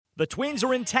The Twins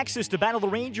are in Texas to battle the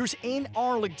Rangers in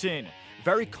Arlington.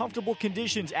 Very comfortable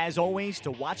conditions, as always,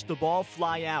 to watch the ball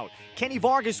fly out. Kenny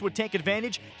Vargas would take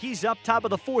advantage. He's up top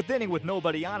of the fourth inning with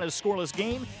nobody on, a scoreless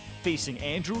game, facing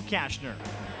Andrew Cashner.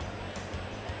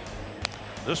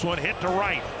 This one hit to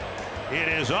right. It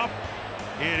is up.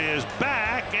 It is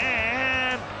back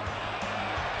and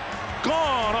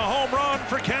gone. A home run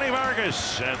for Kenny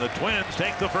Vargas, and the Twins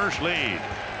take the first lead.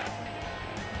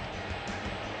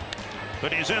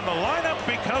 But he's in the lineup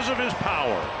because of his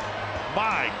power.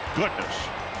 My goodness.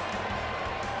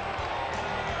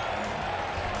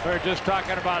 We're just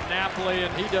talking about Napoli,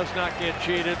 and he does not get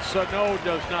cheated. Sano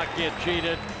does not get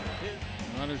cheated.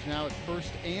 Runners now at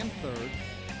first and third.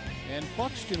 And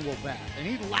Buxton will bat. And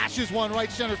he lashes one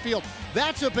right center field.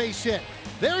 That's a base hit.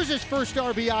 There's his first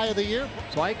RBI of the year.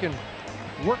 So I can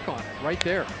work on it right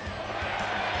there.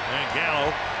 And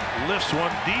Gallo lifts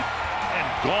one deep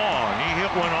and gone. He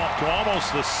hit one off to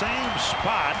almost the same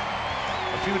spot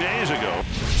a few days ago.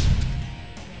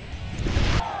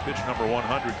 Pitch number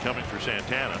 100 coming for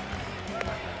Santana.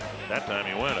 That time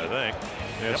he went, I think.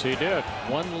 Yes, he did.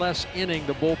 One less inning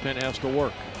the bullpen has to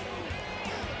work.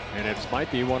 And it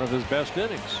might be one of his best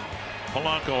innings.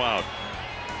 Polanco out.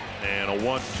 And a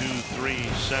 1-2-3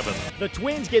 7th. The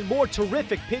Twins get more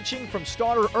terrific pitching from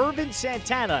starter Ervin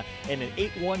Santana in an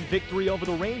 8-1 victory over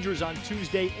the Rangers on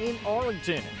Tuesday in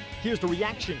Arlington. Here's the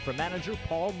reaction from manager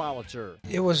Paul Molitor.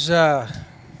 It was a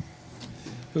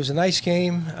nice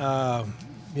game.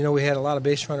 We had a lot of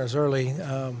base runners early.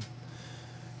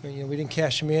 We didn't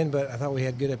cash them in, but I thought we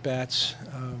had good at bats.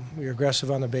 We were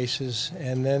aggressive on the bases,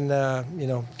 and then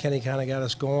Kenny kind of got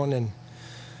us going and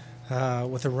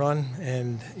with a run,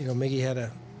 and Miggy had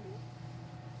a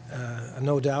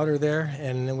no-doubter there,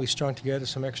 and then we strung together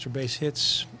some extra base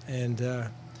hits, and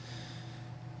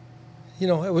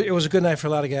it was a good night for a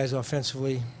lot of guys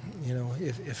offensively.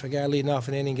 If a guy leading off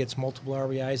an inning gets multiple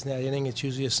RBIs in that inning, it's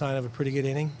usually a sign of a pretty good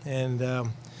inning, and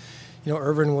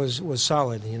Ervin was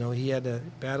solid. He had to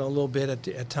battle a little bit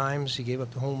at times. He gave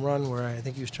up the home run where I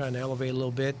think he was trying to elevate a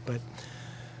little bit, but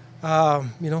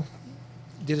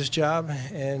did his job,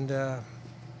 and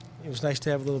it was nice to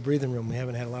have a little breathing room. We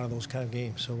haven't had a lot of those kind of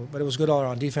games. But it was good all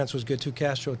around. Defense was good too.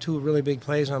 Castro, 2 really big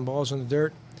plays on balls in the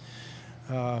dirt.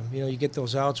 You get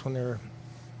those outs when they're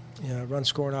run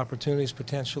scoring opportunities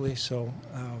potentially. So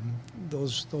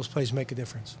those plays make a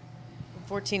difference.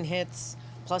 14 hits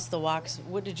plus the walks.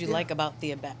 What did you like about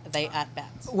the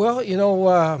at-bats? Well,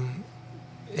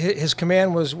 his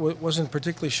command wasn't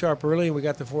particularly sharp early. We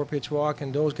got the 4-pitch walk,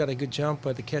 and Doe's got a good jump,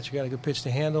 but the catcher got a good pitch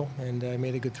to handle, and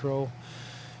made a good throw.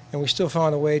 And we still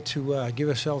found a way to give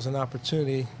ourselves an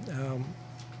opportunity.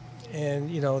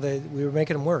 We were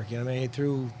making them work. He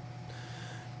threw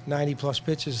 90-plus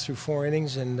pitches through 4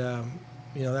 innings, and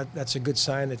that's a good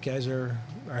sign that guys are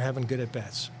having good at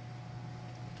bats.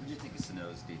 What did you think of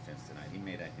Sano's defense tonight? He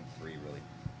made, I think, 3 really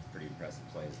pretty impressive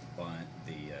plays: the bunt,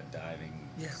 the diving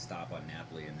stop on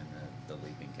Napoli, and then the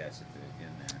leaping catch at the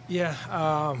end there. Yeah,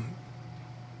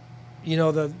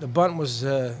 the bunt was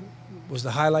the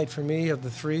highlight for me of the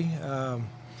 3.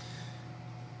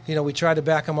 We tried to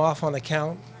back him off on the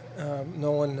count,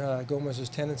 knowing Gomez's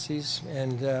tendencies,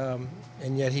 and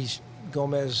yet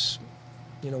Gomez,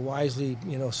 wisely,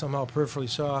 somehow peripherally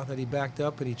saw that he backed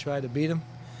up and he tried to beat him.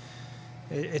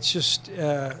 It's just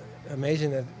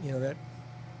amazing that that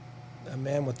a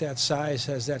man with that size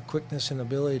has that quickness and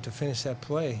ability to finish that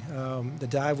play. The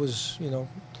dive was,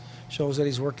 shows that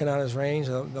he's working on his range.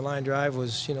 The line drive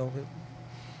was,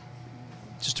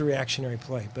 just a reactionary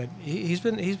play. But he's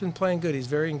been playing good. He's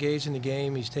very engaged in the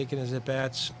game. He's taking his at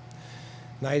bats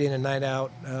night in and night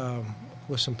out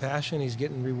with some passion. He's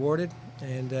getting rewarded,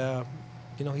 and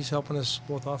he's helping us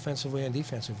both offensively and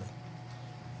defensively.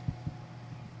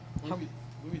 What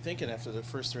were you thinking after the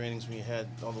first 3 innings when you had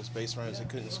all those base runners that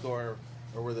couldn't score,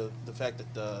 or were the fact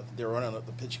that they were running up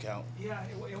the pitch count? Yeah,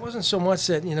 it wasn't so much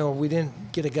that we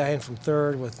didn't get a guy in from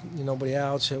third with nobody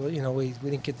out. So we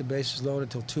didn't get the bases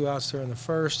loaded until 2 outs there in the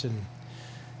first, and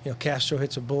Castro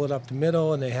hits a bullet up the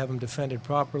middle, and they have him defended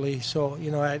properly. So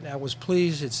I was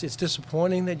pleased. It's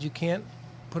disappointing that you can't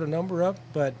put a number up,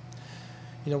 but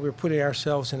we're putting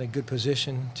ourselves in a good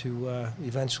position to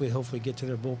eventually, hopefully, get to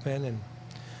their bullpen and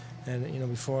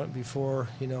before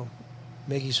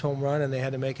Miggy's home run, and they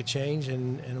had to make a change,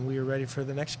 and we were ready for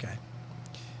the next guy.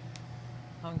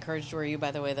 How encouraged were you, by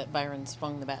the way, that Byron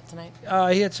swung the bat tonight?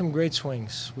 He had some great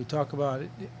swings. We talk about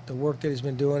the work that he's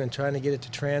been doing and trying to get it to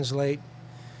translate,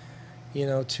 he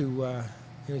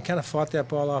kind of fought that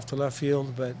ball off to left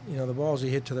field, but, the balls he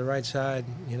hit to the right side,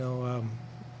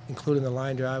 including the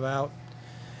line drive out,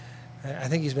 I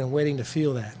think he's been waiting to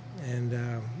feel that.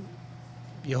 And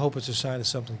you hope it's a sign of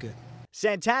something good.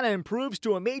 Santana improves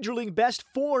to a Major League best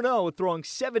 4-0, throwing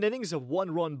 7 innings of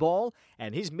 1-run ball,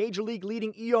 and his Major League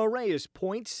leading ERA is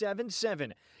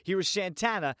 .77. Here's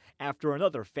Santana after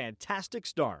another fantastic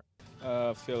start.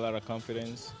 Feel a lot of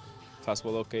confidence,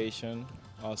 fastball location,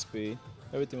 all speed,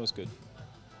 everything was good.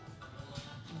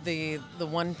 The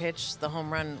one pitch, the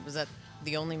home run, was that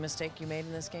the only mistake you made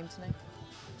in this game tonight?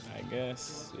 I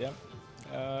guess, yeah.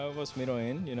 It was middle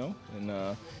in,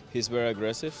 and he's very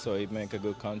aggressive, so he make a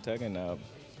good contact. And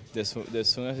as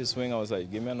soon as he swing, I was like,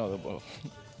 give me another ball.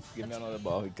 Give me another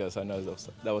ball, because I know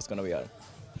that was going to be out.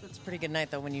 It's a pretty good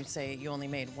night, though, when you say you only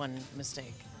made one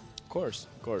mistake. Of course.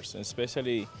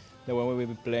 Especially the way we've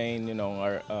been playing,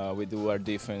 we do our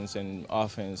defense and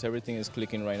offense. Everything is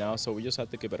clicking right now, so we just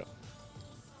have to keep it up.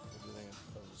 What do you think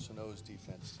of Sano's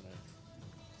defense tonight?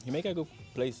 He make a good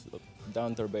place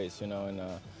down third base,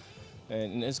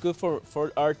 and it's good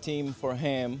for our team, for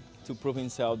him, to prove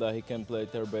himself that he can play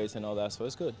third base and all that, so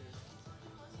it's good.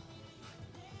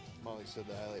 Molly said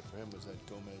the highlight for him was that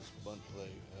Gomez bunt play.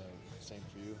 Same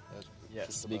for you?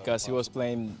 Yes, because he was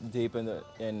playing deep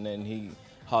and he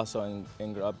hustled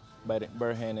and grabbed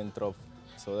bare hand and throw,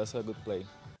 so that's a good play.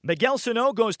 Miguel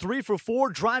Sano goes 3 for 4,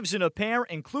 drives in a pair,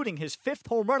 including his 5th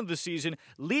home run of the season,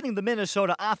 leading the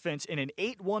Minnesota offense in an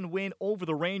 8-1 win over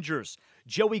the Rangers.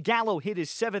 Joey Gallo hit his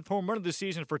 7th home run of the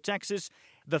season for Texas,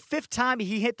 the 5th time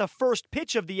he hit the first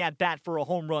pitch of the at-bat for a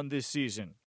home run this season.